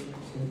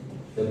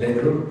the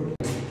bedroom.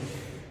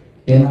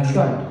 Yeah, not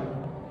sure.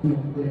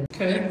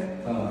 Okay.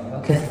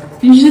 Okay.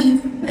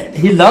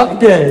 He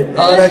loved it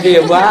already.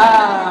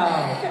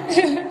 Wow.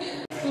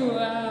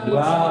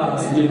 Wow.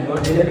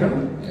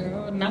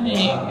 Oh,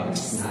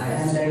 nice.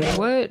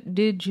 What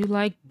did you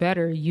like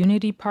better,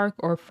 Unity Park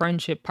or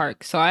Friendship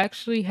Park? So I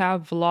actually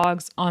have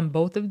vlogs on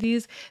both of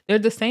these. They're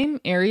the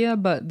same area,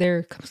 but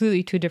they're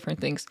completely two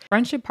different things.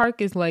 Friendship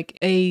Park is like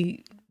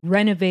a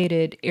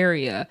renovated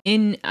area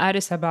in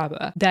Addis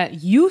Ababa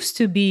that used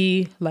to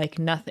be like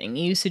nothing.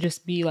 It used to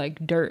just be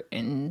like dirt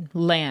and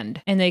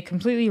land, and they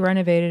completely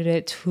renovated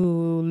it to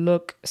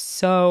look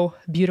so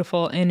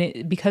beautiful.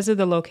 And because of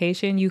the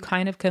location, you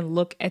kind of can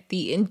look at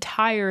the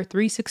entire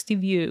 360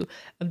 view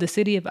of the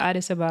city of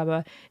Addis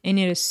Ababa, and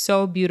it is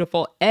so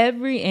beautiful.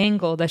 Every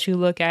angle that you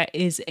look at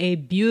is a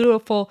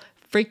beautiful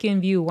freaking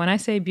view. When I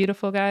say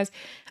beautiful, guys,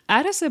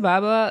 Addis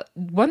Ababa,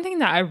 one thing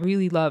that I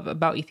really love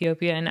about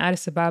Ethiopia and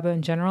Addis Ababa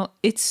in general,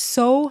 it's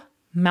so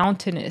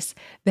mountainous.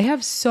 They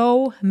have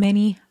so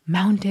many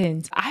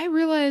mountains. I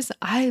realize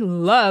I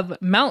love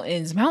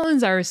mountains.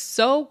 Mountains are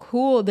so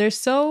cool. They're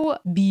so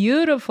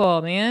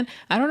beautiful, man.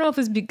 I don't know if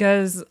it's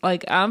because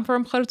like I'm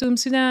from Khartoum,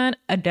 Sudan,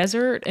 a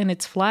desert, and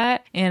it's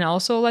flat, and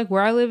also like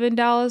where I live in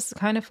Dallas,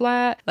 kind of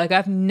flat. Like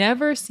I've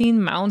never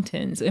seen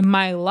mountains in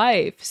my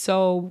life.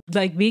 So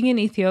like being in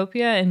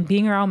Ethiopia and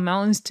being around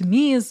mountains to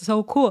me is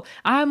so cool.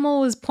 I'm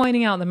always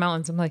pointing out the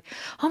mountains. I'm like,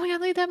 oh my God,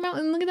 look at that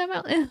mountain. Look at that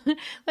mountain.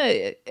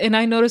 And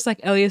I noticed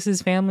like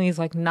Elias's family is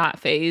like not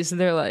phased.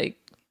 They're like,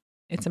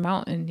 it's a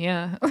mountain,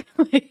 yeah.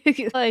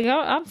 Like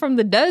I'm from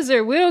the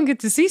desert. We don't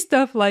get to see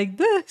stuff like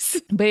this.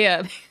 But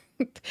yeah,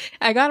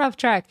 I got off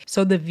track.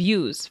 So the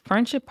views.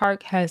 Friendship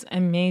Park has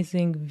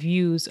amazing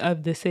views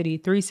of the city,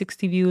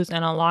 360 views,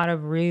 and a lot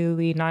of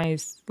really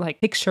nice, like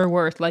picture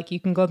worth. Like you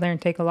can go there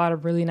and take a lot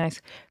of really nice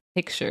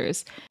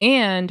pictures.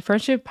 And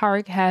Friendship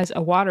Park has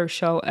a water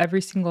show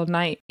every single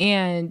night.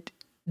 And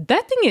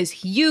that thing is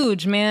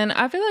huge, man.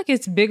 I feel like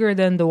it's bigger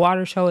than the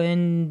water show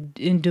in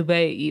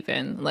Dubai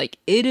even. Like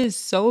it is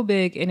so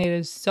big and it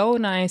is so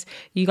nice.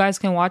 You guys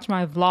can watch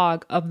my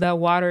vlog of that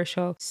water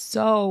show.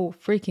 So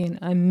freaking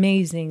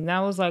amazing. That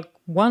was like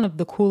one of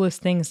the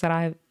coolest things that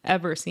I've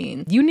ever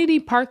seen. Unity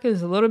Park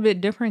is a little bit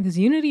different because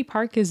Unity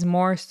Park is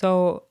more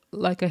so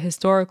like a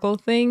historical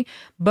thing.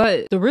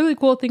 But the really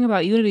cool thing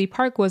about Unity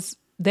Park was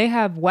they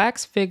have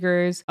wax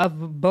figures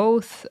of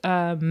both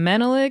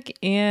Menelik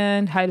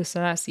and Haile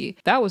Selassie.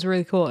 That was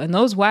really cool. And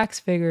those wax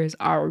figures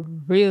are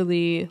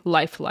really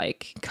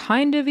lifelike,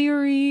 kind of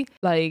eerie.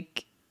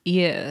 Like,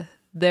 yeah,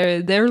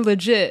 they're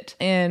legit.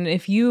 And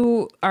if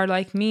you are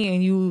like me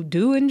and you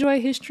do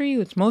enjoy history,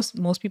 which most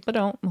people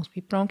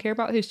don't care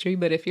about history,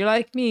 but if you're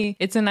like me,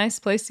 it's a nice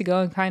place to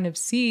go and kind of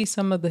see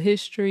some of the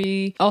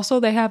history.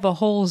 Also, they have a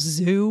whole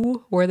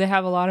zoo where they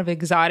have a lot of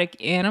exotic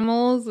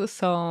animals,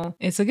 so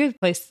it's a good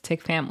place to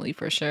take family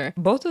for sure.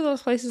 Both of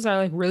those places are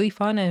like really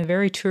fun and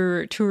very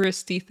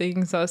touristy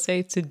things, I'll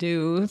say, to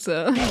do.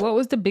 So what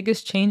was the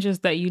biggest changes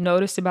that you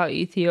noticed about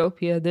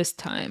Ethiopia this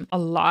time? A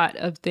lot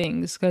of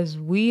things, because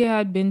we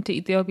had been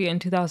to Ethiopia in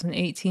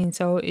 2018,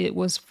 so it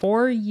was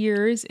 4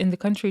 years and the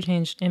country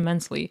changed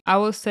immensely. I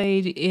will say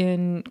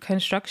in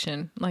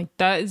construction, like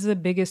that is the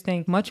biggest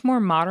thing. Much more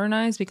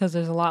modernized because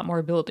there's a lot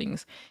more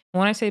buildings.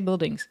 When I say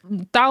buildings,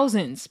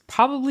 thousands,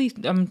 probably,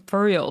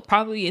 for real,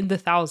 probably in the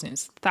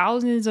thousands.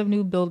 Thousands of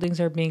new buildings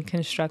are being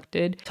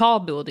constructed. Tall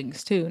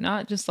buildings too,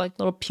 not just like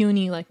little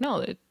puny, like no,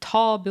 they're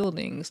tall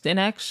buildings. And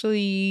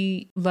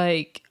actually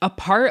like a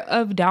part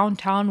of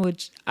downtown,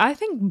 which I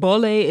think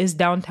Bole is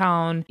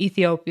downtown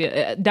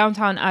Ethiopia,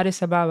 downtown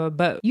Addis Ababa,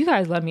 but you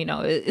guys let me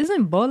know.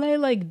 Isn't Bole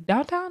like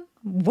downtown?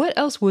 What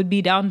else would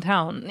be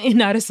downtown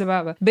in Addis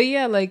Ababa? But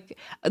yeah, like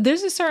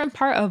there's a certain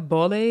part of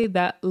Bole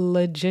that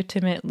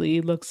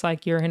legitimately looks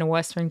like you're in a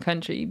Western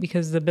country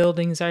because the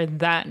buildings are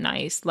that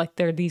nice. Like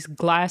they're these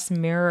glass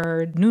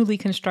mirrored, newly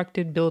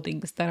constructed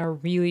buildings that are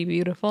really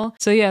beautiful.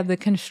 So yeah, the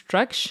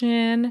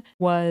construction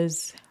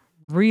was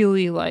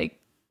really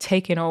like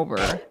taken over.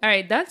 All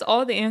right, that's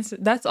all the answer.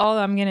 That's all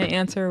I'm gonna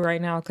answer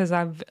right now because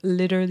I've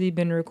literally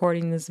been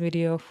recording this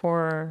video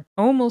for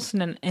almost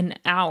an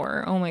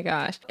hour. Oh my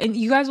gosh. And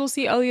you guys will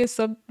see Elias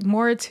sub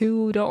more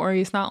too. Don't worry,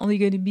 it's not only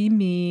gonna be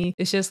me.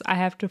 It's just I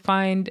have to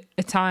find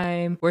a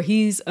time where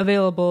he's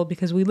available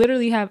because we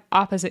literally have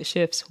opposite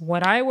shifts.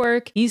 When I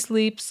work, he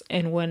sleeps,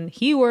 and when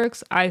he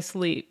works, I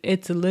sleep.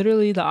 It's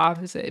literally the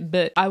opposite.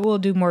 But I will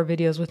do more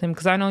videos with him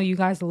because I know you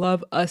guys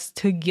love us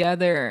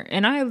together,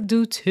 and I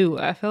do too.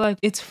 I feel like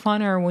it's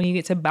funner when you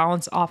get to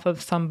bounce off of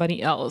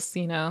somebody else,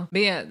 you know?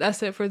 But yeah,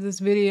 that's it for this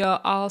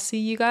video. I'll see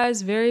you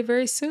guys very,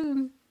 very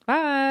soon.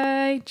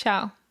 Bye.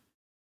 Ciao.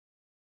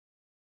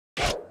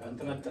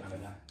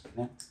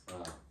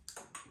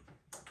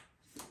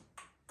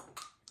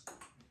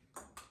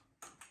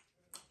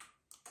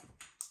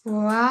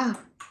 Wow.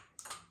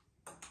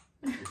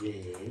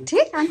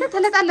 Cik, Anda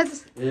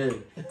telat-telat.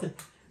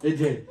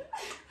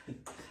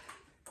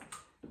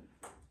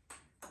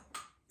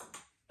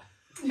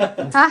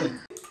 Hah?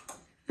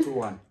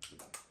 2-1.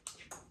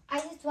 I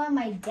just want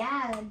my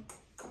dad.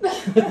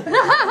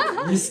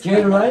 You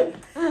scared, right?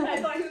 I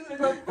thought he was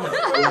gonna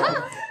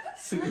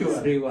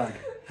 3-1.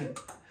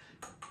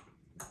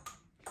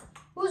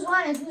 Who's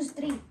one and who's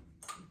three?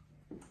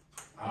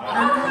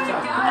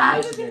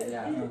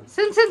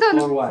 Since it on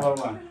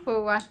 4-1.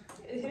 4-1.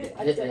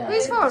 Yeah. Who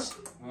is 4?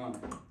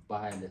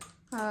 Behind it.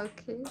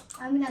 Okay.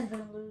 I'm not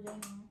gonna lose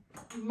anymore.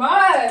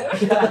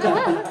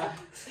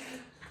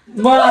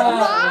 Mud!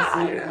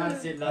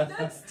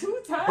 That's 2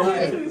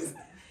 times.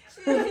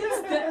 She hits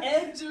the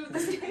edge of the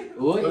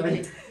table.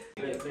 Play.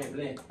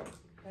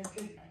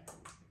 Okay.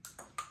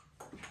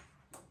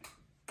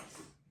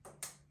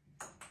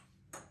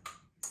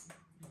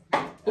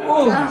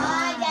 Oh!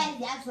 My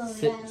dad's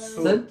absolutely gonna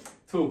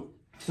lose.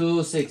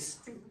 2-6.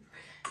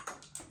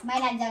 My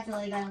dad's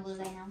absolutely gonna lose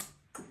right now.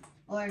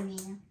 Or me.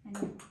 I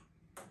don't know.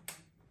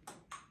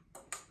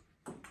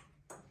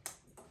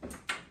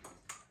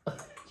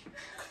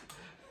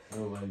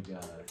 Oh my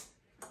god.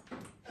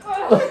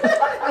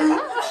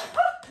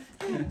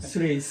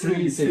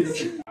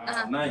 3-6.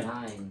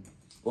 9.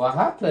 What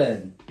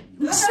happened?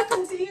 What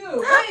happened to you?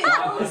 Wait,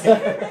 I was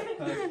here.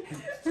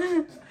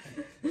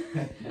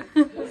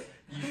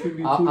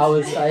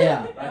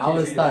 I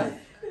was tired.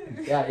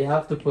 Yeah, you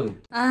have to pull it.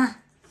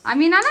 I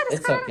mean,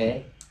 It's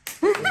okay.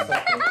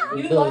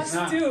 You lost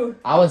 2.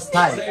 I was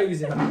tired.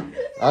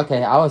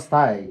 Okay, I was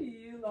tired.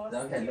 You lost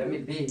Okay, 2. let me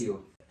beat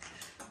you.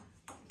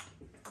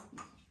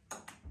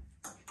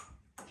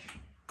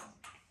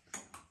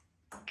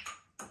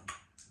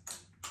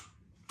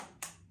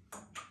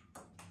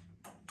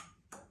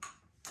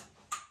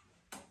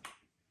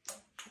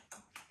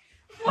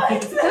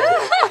 What?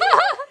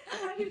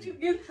 How did you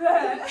get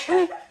that?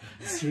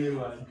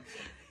 3-1.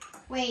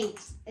 Wait,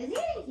 is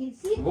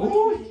he playing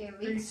on your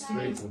weak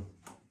side? 3-2.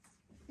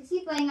 Is he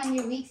playing on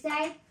your weak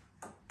side?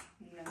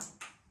 No.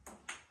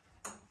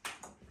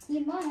 He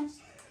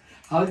must.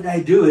 How did I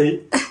do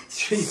it?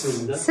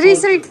 3-2.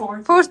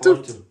 3-3.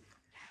 4-2.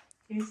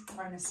 He's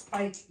trying to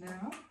spike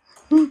now.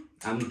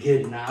 I'm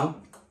good now.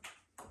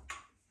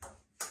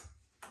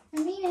 I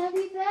mean, I'll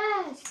be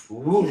fast.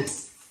 Ooh.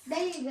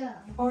 There you go.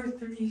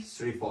 4-3.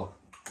 3-4.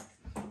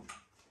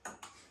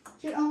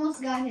 You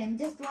almost got him.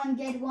 Just one,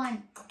 get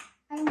one.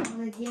 I don't know how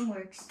the game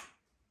works.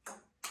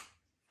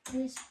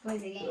 Just play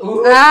the game.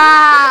 Ah.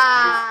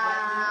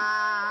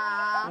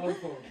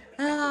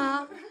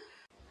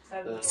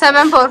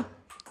 7-4.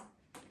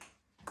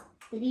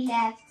 3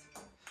 left.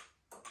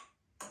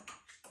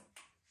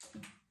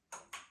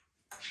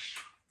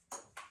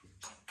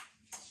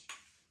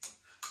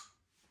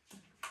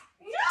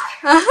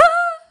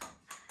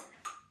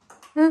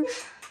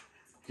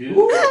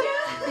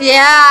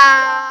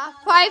 Yeah.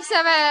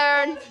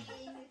 5-7.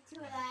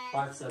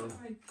 5-7. Oh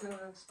my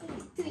gosh.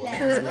 2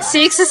 left.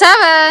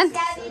 6-7.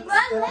 Gabby, 1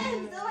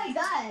 left. Oh my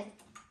god.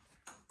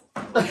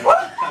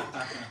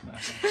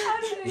 How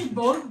did they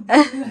both do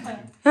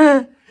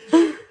that?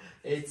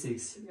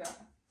 8-6. Yeah.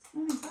 Oh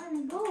my god, a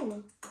goal.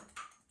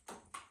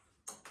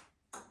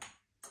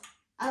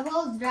 A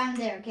goal's down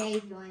there, okay,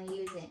 if you want to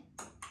use it.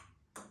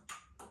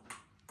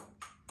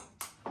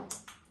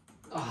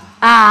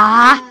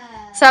 Ah.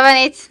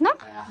 7-8. No?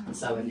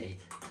 7-8.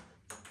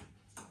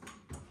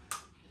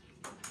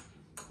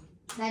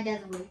 That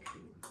doesn't work.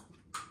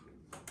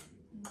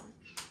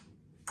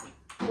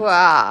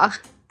 Wow.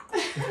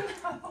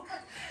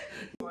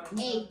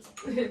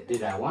 8.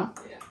 Did I win?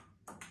 Yeah.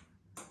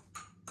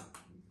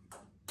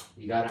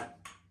 You got it.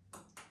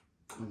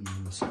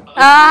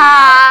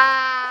 Ah.